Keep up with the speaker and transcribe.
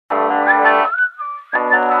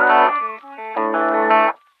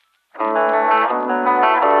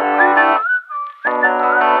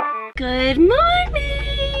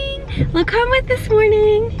Look who I'm with this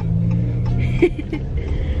morning.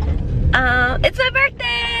 It's my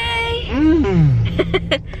birthday.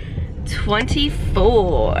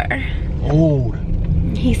 24. Old.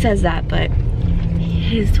 He says that, but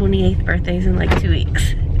his 28th birthday is in like 2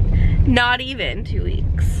 weeks. Not even 2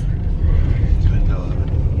 weeks. It's been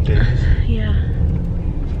 11 days.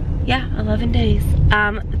 Yeah, 11 days.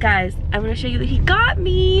 Guys, I'm gonna show you what he got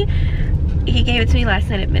me. He gave it to me last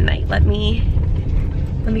night at midnight. Let me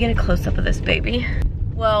get a close-up of this baby.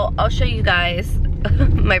 Well, I'll show you guys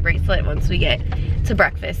my bracelet once we get to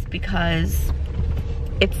breakfast because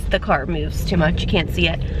the car moves too much, you can't see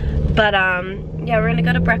it. But yeah, we're gonna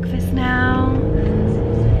go to breakfast now.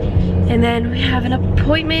 And then we have an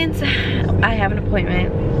appointment. I have an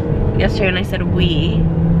appointment yesterday and I said we.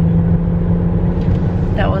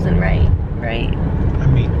 That wasn't right? I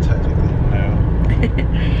mean, technically, no.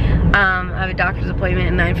 I have a doctor's appointment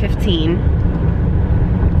at 9:15.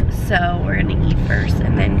 So we're gonna eat first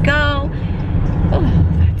and then go. Oh,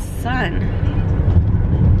 that sun.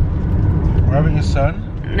 We're having a son?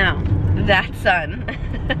 No, that sun.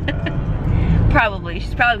 Probably,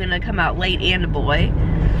 she's probably gonna come out late and a boy.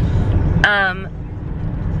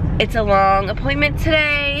 It's a long appointment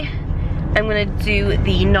today. I'm gonna do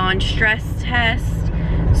the non-stress test.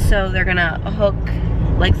 So they're gonna hook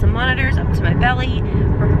like some monitors up to my belly,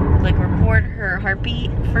 like record her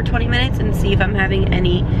heartbeat for 20 minutes and see if I'm having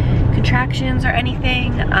any contractions or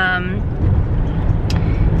anything.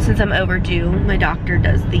 Since I'm overdue, my doctor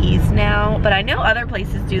does these now, but I know other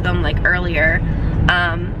places do them like earlier.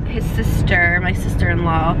 His sister, my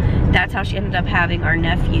sister-in-law, that's how she ended up having our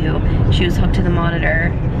nephew. She was hooked to the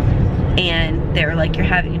monitor and they were like, you're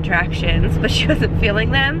having contractions, but she wasn't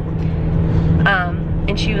feeling them.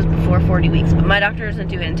 And she was before 40 weeks, but my doctor doesn't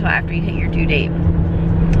do it until after you hit your due date.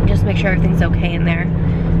 Just make sure everything's okay in there.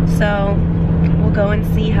 So we'll go and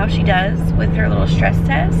see how she does with her little stress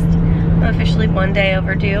test. I'm officially 1 day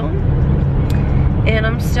overdue. And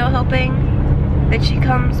I'm still hoping that she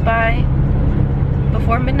comes by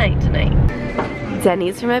before midnight tonight.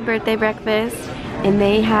 Denny's for my birthday breakfast, and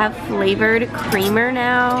they have flavored creamer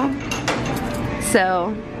now.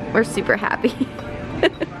 So we're super happy.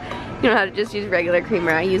 You don't have to just use regular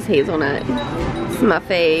creamer. I use hazelnut. It's my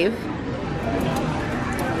fave.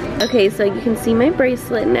 Okay, so you can see my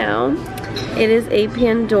bracelet now. It is a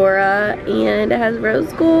Pandora and it has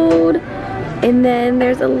rose gold. And then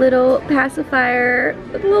there's a little pacifier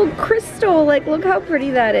with a little crystal. Like, look how pretty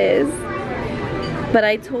that is. But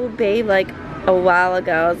I told Babe like a while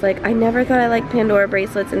ago, I was like, I never thought I liked Pandora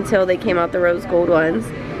bracelets until they came out the rose gold ones.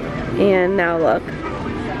 And now look.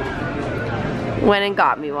 Went and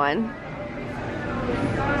got me one.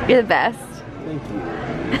 You're the best. Thank you.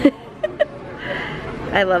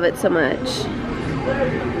 I love it so much.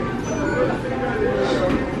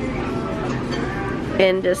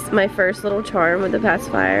 And just my first little charm with the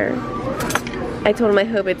pacifier. I told him I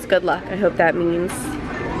hope it's good luck. I hope that means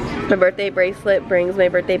my birthday bracelet brings my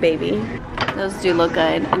birthday baby. Those do look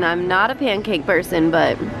good. And I'm not a pancake person,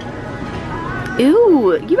 but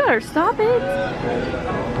ew, you better stop it.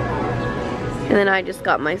 And then I just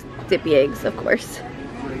got my dippy eggs, of course.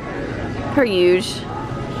 Per usual.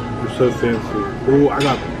 You're so fancy. Ooh, I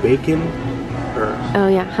got bacon. Oh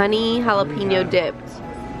yeah, honey jalapeno dipped.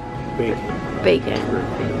 Bacon. So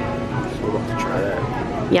we'll have to try that.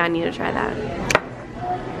 Yeah, I need to try that.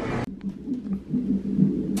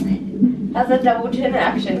 How's a double chin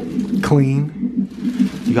action? Clean.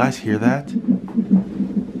 You guys hear that?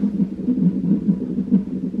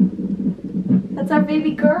 That's our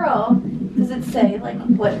baby girl. Does it say like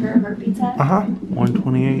what her heartbeat's at?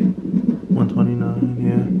 128, 129,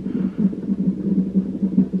 yeah.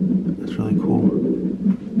 That's really cool.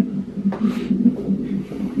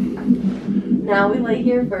 Now we lay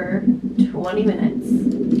here for 20 minutes.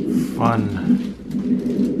 Fun.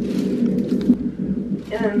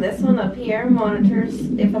 And then this one up here monitors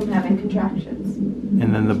if I'm having contractions.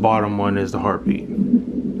 And then the bottom one is the heartbeat.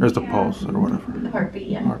 There's the pulse or whatever. The heartbeat,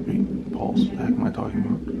 yeah. Heartbeat, pulse. What the heck am I talking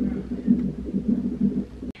about?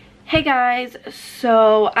 Hey guys,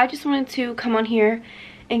 so I just wanted to come on here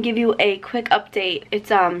and give you a quick update. It's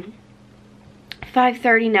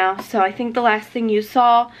 5:30 now, so I think the last thing you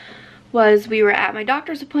saw was we were at my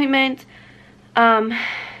doctor's appointment.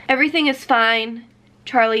 Everything is fine.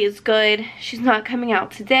 Charlie is good. She's not coming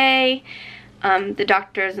out today. The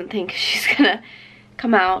doctor doesn't think she's gonna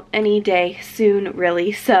come out any day soon,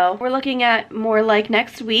 really. So we're looking at more like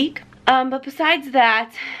next week. But besides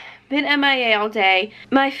that, been MIA all day.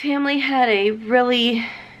 My family had a really,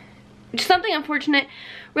 something unfortunate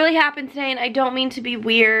really happened today, and I don't mean to be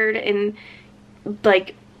weird and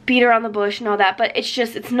like beat around the bush and all that, but it's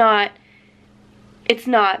just, it's not it's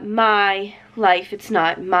not my life, it's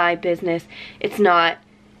not my business, it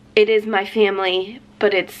is my family,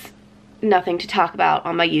 but it's nothing to talk about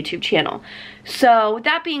on my YouTube channel. So with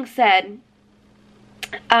that being said,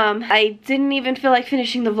 I didn't even feel like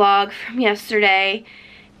finishing the vlog from yesterday,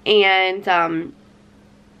 and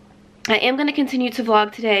I am going to continue to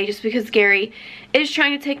vlog today just because Gary is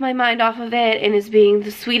trying to take my mind off of it and is being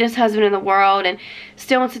the sweetest husband in the world and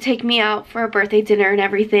still wants to take me out for a birthday dinner and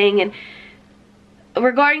everything. And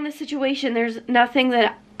regarding the situation, there's nothing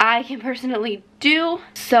that I can personally do.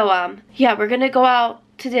 So yeah, we're going to go out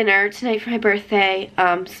to dinner tonight for my birthday.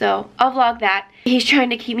 So I'll vlog that. He's trying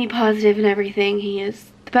to keep me positive and everything. He is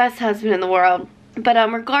the best husband in the world. But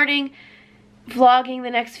regarding vlogging the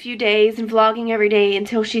next few days and vlogging every day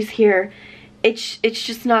until she's here, it's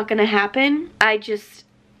just not gonna happen.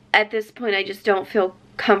 At this point, I just don't feel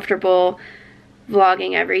comfortable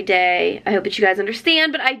vlogging every day. I hope that you guys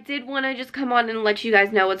understand, but I did want to just come on and let you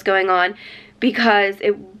guys know what's going on, because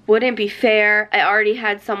it wouldn't be fair. I already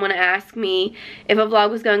had someone ask me if a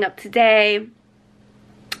vlog was going up today,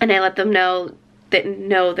 and I let them know that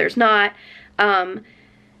no, there's not. And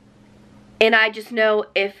I just know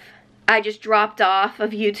if I just dropped off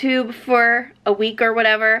of YouTube for a week or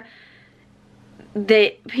whatever,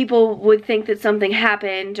 that people would think that something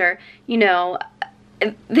happened, or, you know,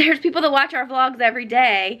 there's people that watch our vlogs every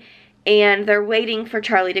day and they're waiting for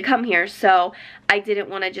Charlie to come here, so I didn't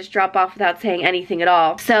want to just drop off without saying anything at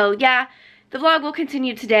all. So yeah, the vlog will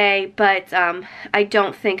continue today, but I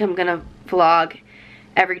don't think I'm gonna vlog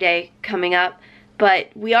every day coming up. But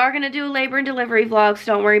we are gonna do a labor and delivery vlog,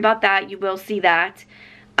 so don't worry about that. You will see that.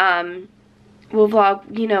 We'll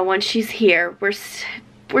vlog, you know, once she's here. We're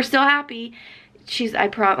still happy. I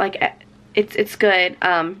promise, like, it's good.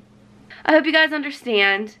 I hope you guys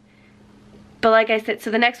understand. But like I said,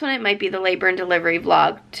 so the next one, it might be the labor and delivery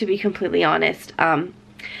vlog, to be completely honest.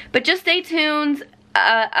 But just stay tuned.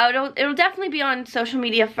 It'll definitely be on social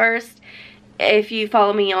media first. If you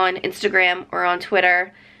follow me on Instagram or on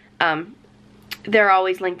Twitter, they're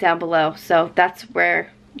always linked down below. So that's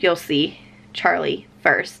where you'll see Charlie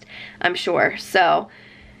first, I'm sure. So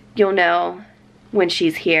you'll know when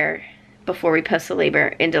she's here before we post the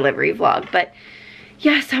labor and delivery vlog. But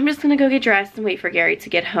yes, I'm just gonna go get dressed and wait for Gary to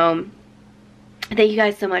get home. Thank you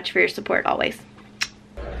guys so much for your support always.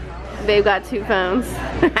 Babe got 2 phones.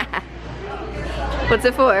 What's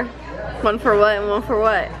it for? One for what and one for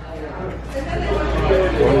what?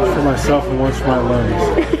 One for myself and one for my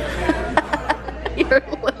loans. Your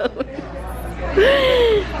loans.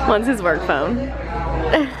 One's his work phone.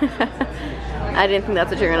 I didn't think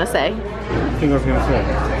that's what you were gonna say. I think I was gonna say.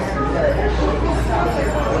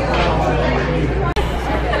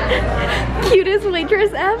 Cutest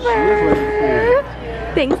waitress ever.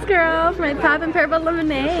 Thanks, girl, for my pop and purple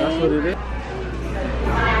lemonade. That's what it is.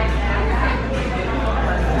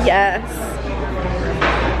 Yes.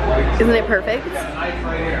 Isn't it perfect?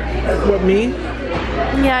 What, me?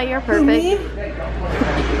 Yeah, you're perfect. Me?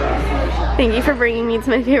 Thank you for bringing me to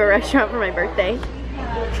my favorite restaurant for my birthday.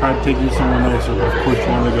 Tried to take you somewhere nicer, but of course you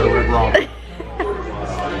want to go to Red Robin.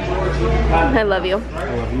 I love you.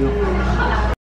 I love you.